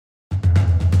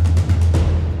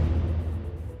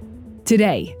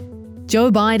Today,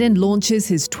 Joe Biden launches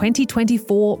his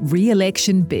 2024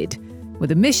 re-election bid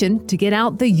with a mission to get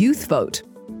out the youth vote.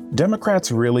 Democrats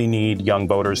really need young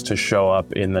voters to show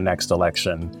up in the next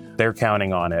election. They're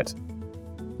counting on it.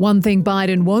 One thing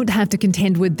Biden won't have to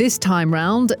contend with this time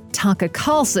round, Tucker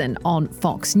Carlson on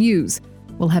Fox News.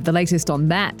 We'll have the latest on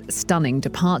that stunning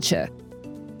departure.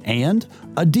 And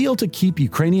a deal to keep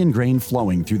Ukrainian grain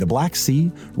flowing through the Black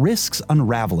Sea risks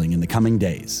unraveling in the coming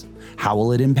days. How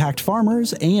will it impact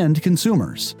farmers and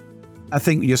consumers? I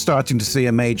think you're starting to see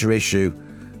a major issue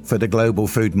for the global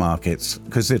food markets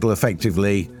because it'll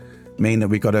effectively mean that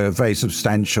we've got a very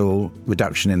substantial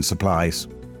reduction in supplies.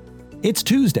 It's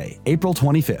Tuesday, April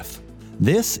 25th.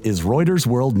 This is Reuters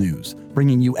World News,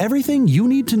 bringing you everything you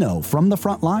need to know from the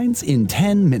front lines in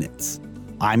 10 minutes.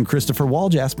 I'm Christopher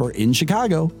Walljasper in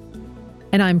Chicago.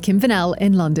 And I'm Kim Vanell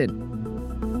in London.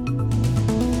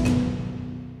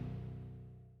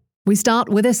 We start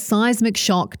with a seismic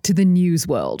shock to the news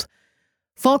world.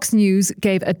 Fox News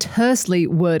gave a tersely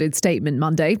worded statement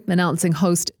Monday announcing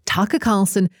host Tucker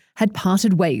Carlson had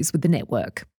parted ways with the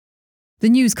network. The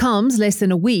news comes less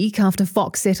than a week after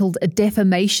Fox settled a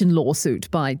defamation lawsuit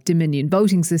by Dominion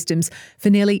Voting Systems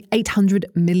for nearly $800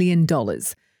 million.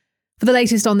 For the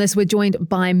latest on this, we're joined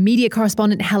by media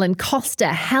correspondent Helen Costa.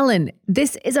 Helen,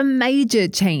 this is a major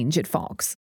change at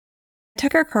Fox.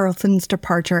 Tucker Carlson's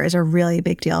departure is a really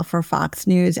big deal for Fox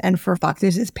News and for Fox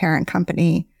News' parent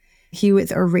company. He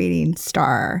was a rating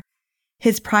star.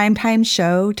 His primetime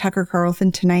show, Tucker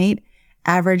Carlson Tonight,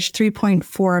 averaged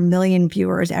 3.4 million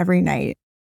viewers every night.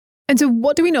 And so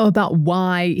what do we know about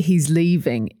why he's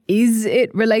leaving? Is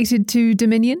it related to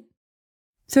Dominion?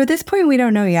 So at this point, we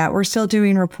don't know yet. We're still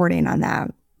doing reporting on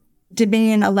that.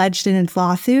 Dominion alleged in its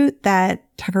lawsuit that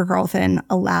Tucker Carlson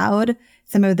allowed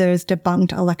some of those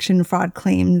debunked election fraud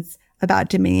claims about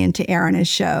Dominion to air on his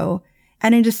show.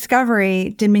 And in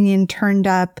discovery, Dominion turned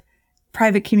up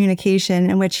private communication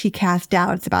in which he cast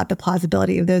doubts about the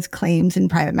plausibility of those claims in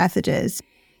private messages.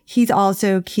 He's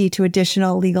also key to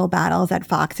additional legal battles that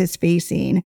Fox is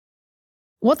facing.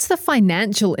 What's the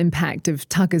financial impact of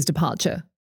Tucker's departure?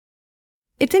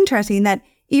 It's interesting that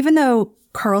even though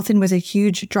Carlson was a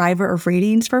huge driver of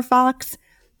ratings for Fox,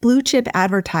 blue chip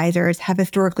advertisers have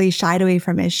historically shied away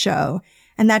from his show,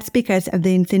 and that's because of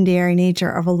the incendiary nature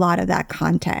of a lot of that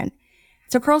content.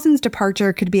 So Carlson's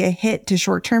departure could be a hit to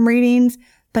short-term ratings,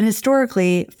 but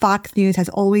historically, Fox News has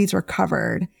always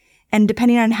recovered. And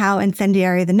depending on how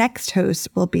incendiary the next host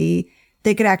will be,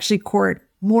 they could actually court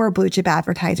more blue chip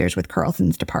advertisers with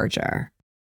Carlson's departure.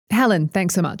 Helen,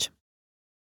 thanks so much.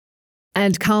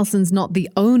 And Carlson's not the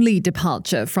only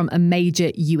departure from a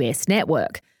major US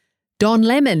network. Don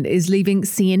Lemon is leaving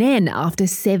CNN after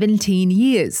 17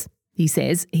 years. He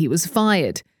says he was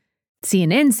fired.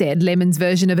 CNN said Lemon's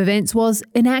version of events was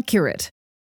inaccurate.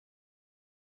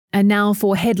 And now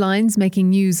for headlines making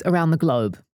news around the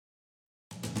globe.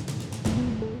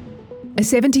 A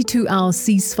 72-hour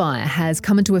ceasefire has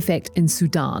come into effect in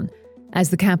Sudan as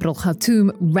the capital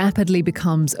Khartoum rapidly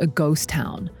becomes a ghost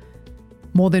town.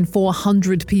 More than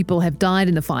 400 people have died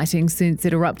in the fighting since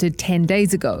it erupted 10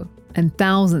 days ago, and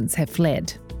thousands have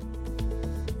fled.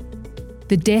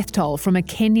 The death toll from a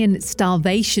Kenyan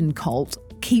starvation cult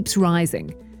keeps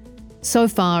rising. So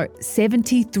far,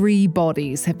 73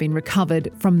 bodies have been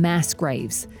recovered from mass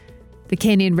graves. The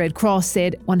Kenyan Red Cross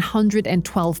said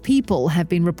 112 people have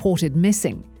been reported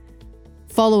missing.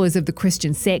 Followers of the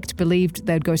Christian sect believed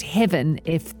they'd go to heaven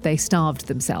if they starved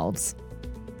themselves.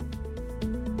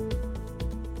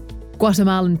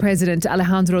 Guatemalan President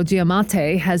Alejandro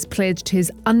Giammattei has pledged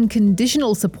his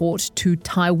unconditional support to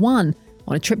Taiwan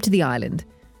on a trip to the island.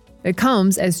 It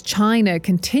comes as China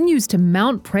continues to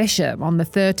mount pressure on the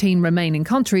 13 remaining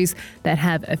countries that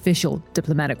have official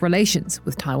diplomatic relations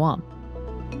with Taiwan.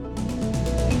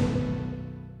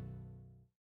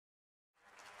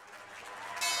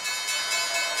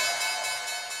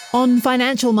 On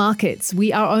financial markets,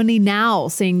 we are only now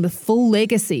seeing the full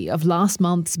legacy of last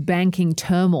month's banking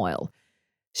turmoil.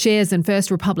 Shares in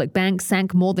First Republic Bank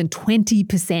sank more than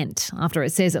 20% after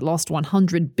it says it lost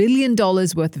 $100 billion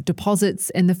worth of deposits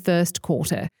in the first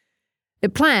quarter.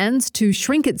 It plans to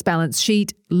shrink its balance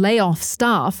sheet, lay off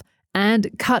staff, and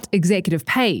cut executive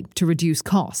pay to reduce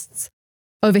costs.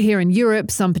 Over here in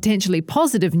Europe, some potentially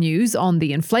positive news on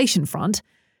the inflation front.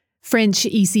 French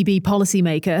ECB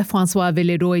policymaker François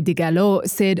Villeroy de Galhau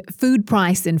said food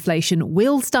price inflation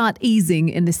will start easing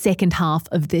in the second half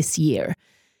of this year.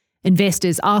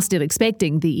 Investors are still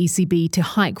expecting the ECB to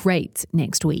hike rates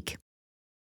next week.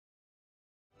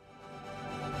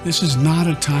 This is not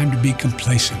a time to be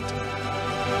complacent.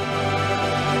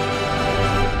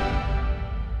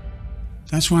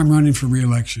 That's why I'm running for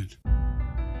re-election.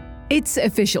 It's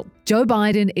official. Joe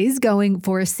Biden is going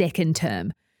for a second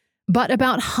term. But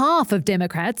about half of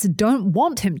Democrats don't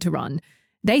want him to run.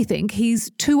 They think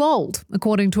he's too old,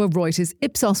 according to a Reuters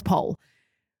Ipsos poll.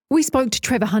 We spoke to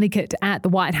Trevor Honeycutt at the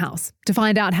White House to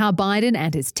find out how Biden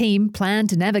and his team plan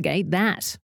to navigate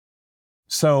that.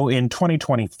 So in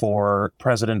 2024,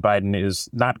 President Biden is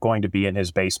not going to be in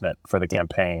his basement for the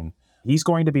campaign. He's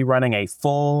going to be running a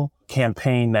full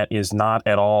campaign that is not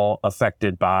at all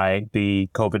affected by the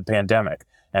COVID pandemic.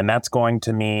 And that's going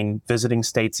to mean visiting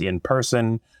states in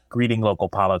person, greeting local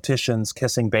politicians,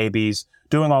 kissing babies,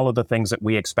 doing all of the things that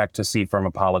we expect to see from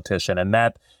a politician. And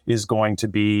that is going to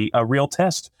be a real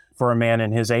test for a man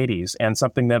in his 80s and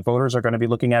something that voters are going to be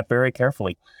looking at very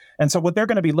carefully. And so what they're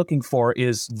going to be looking for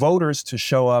is voters to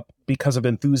show up because of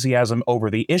enthusiasm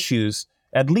over the issues,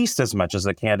 at least as much as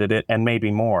the candidate and maybe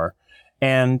more.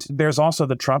 And there's also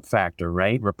the Trump factor,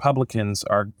 right? Republicans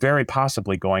are very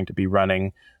possibly going to be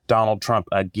running Donald Trump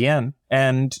again.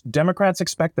 And Democrats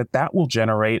expect that that will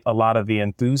generate a lot of the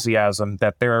enthusiasm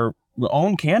that their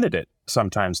own candidate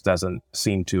sometimes doesn't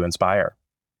seem to inspire.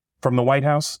 From the White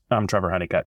House, I'm Trevor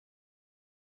Honeycutt.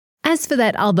 As for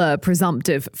that other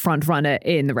presumptive frontrunner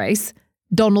in the race,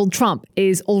 Donald Trump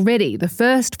is already the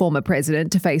first former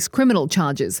president to face criminal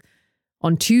charges.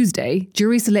 On Tuesday,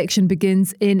 jury selection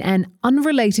begins in an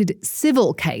unrelated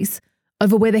civil case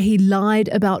over whether he lied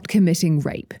about committing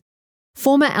rape.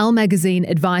 Former Elle magazine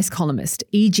advice columnist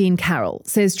E. Jean Carroll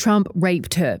says Trump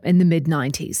raped her in the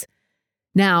mid-90s.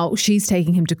 Now she's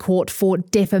taking him to court for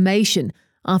defamation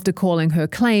after calling her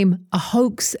claim a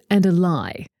hoax and a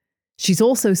lie. She's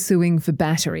also suing for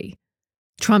battery.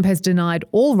 Trump has denied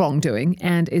all wrongdoing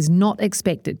and is not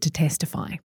expected to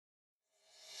testify.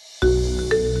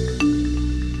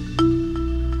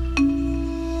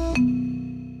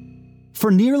 For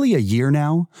nearly a year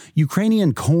now,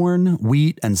 Ukrainian corn,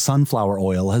 wheat, and sunflower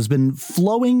oil has been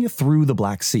flowing through the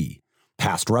Black Sea,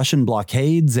 past Russian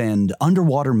blockades and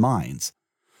underwater mines.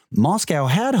 Moscow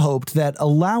had hoped that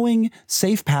allowing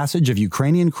safe passage of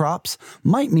Ukrainian crops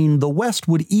might mean the West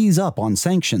would ease up on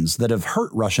sanctions that have hurt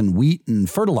Russian wheat and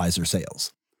fertilizer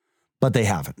sales. But they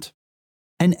haven't.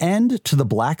 An end to the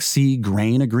Black Sea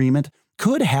grain agreement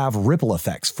could have ripple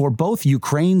effects for both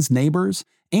Ukraine's neighbors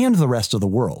and the rest of the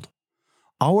world.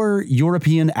 Our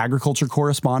European agriculture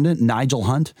correspondent, Nigel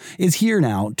Hunt, is here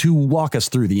now to walk us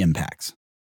through the impacts.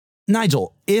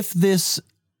 Nigel, if this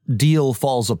deal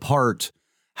falls apart,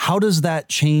 how does that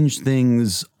change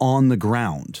things on the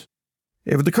ground?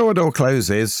 If the corridor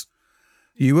closes,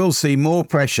 you will see more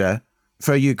pressure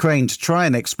for Ukraine to try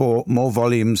and export more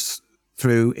volumes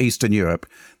through Eastern Europe.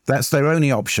 That's their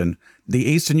only option. The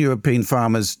Eastern European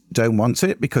farmers don't want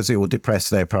it because it will depress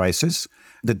their prices.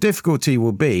 The difficulty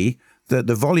will be that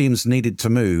the volumes needed to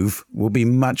move will be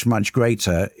much, much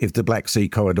greater if the Black Sea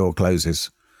corridor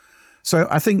closes. So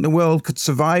I think the world could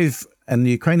survive and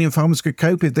the Ukrainian farmers could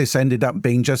cope if this ended up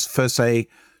being just for, say,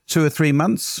 2 or 3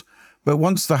 months. But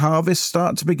once the harvests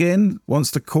start to begin,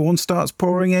 once the corn starts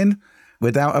pouring in,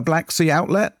 without a Black Sea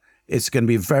outlet, it's going to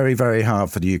be very, very hard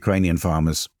for the Ukrainian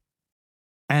farmers.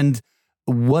 And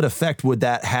what effect would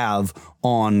that have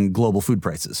on global food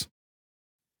prices?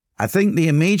 I think the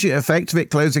immediate effect of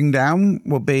it closing down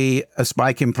will be a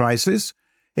spike in prices.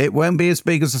 It won't be as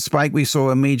big as the spike we saw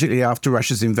immediately after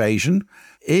Russia's invasion.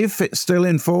 If it's still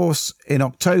in force in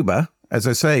October, as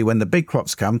I say, when the big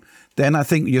crops come, then I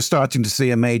think you're starting to see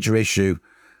a major issue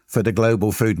for the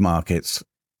global food markets.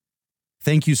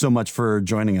 Thank you so much for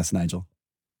joining us, Nigel.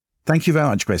 Thank you very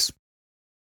much, Chris.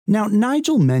 Now,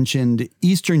 Nigel mentioned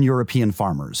Eastern European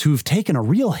farmers who've taken a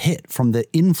real hit from the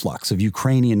influx of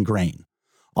Ukrainian grain.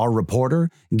 Our reporter,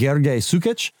 Gergely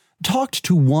Sukic, talked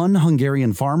to one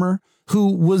Hungarian farmer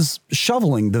who was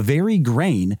shoveling the very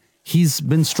grain he's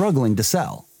been struggling to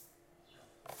sell.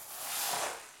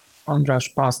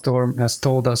 András Pastor has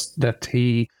told us that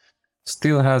he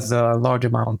still has a large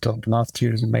amount of last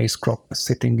year's maize crop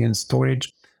sitting in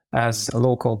storage, as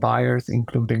local buyers,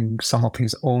 including some of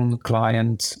his own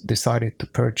clients, decided to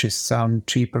purchase some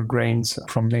cheaper grains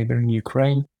from neighboring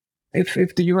Ukraine.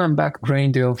 If the UN-backed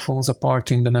grain deal falls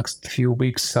apart in the next few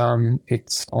weeks,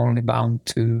 it's only bound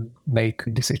to make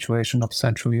the situation of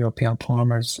Central European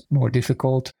farmers more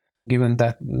difficult, given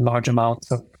that large amounts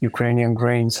of Ukrainian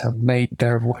grains have made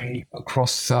their way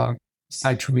across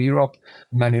Central Europe.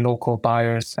 Many local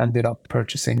buyers ended up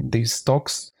purchasing these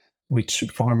stocks, which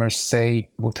farmers say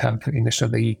would have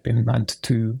initially been meant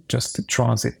to just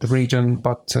transit the region,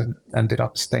 but ended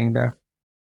up staying there.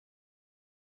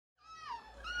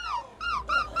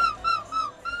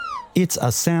 It's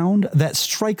a sound that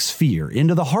strikes fear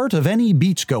into the heart of any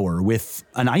beachgoer with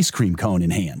an ice cream cone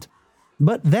in hand.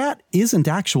 But that isn't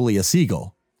actually a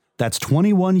seagull. That's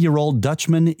 21-year-old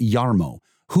Dutchman Jarmo,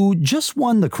 who just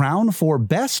won the crown for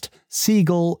Best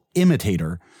Seagull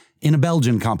Imitator in a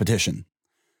Belgian competition.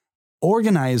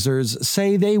 Organizers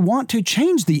say they want to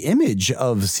change the image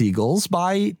of seagulls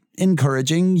by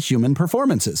encouraging human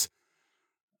performances.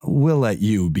 We'll let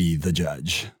you be the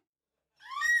judge.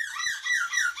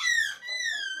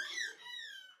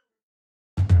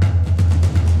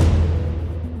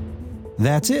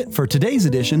 That's it for today's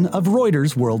edition of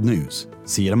Reuters World News.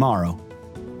 See you tomorrow.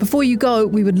 Before you go,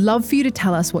 we would love for you to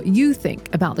tell us what you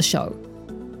think about the show.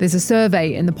 There's a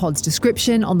survey in the pod's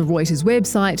description on the Reuters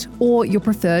website or your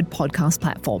preferred podcast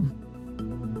platform.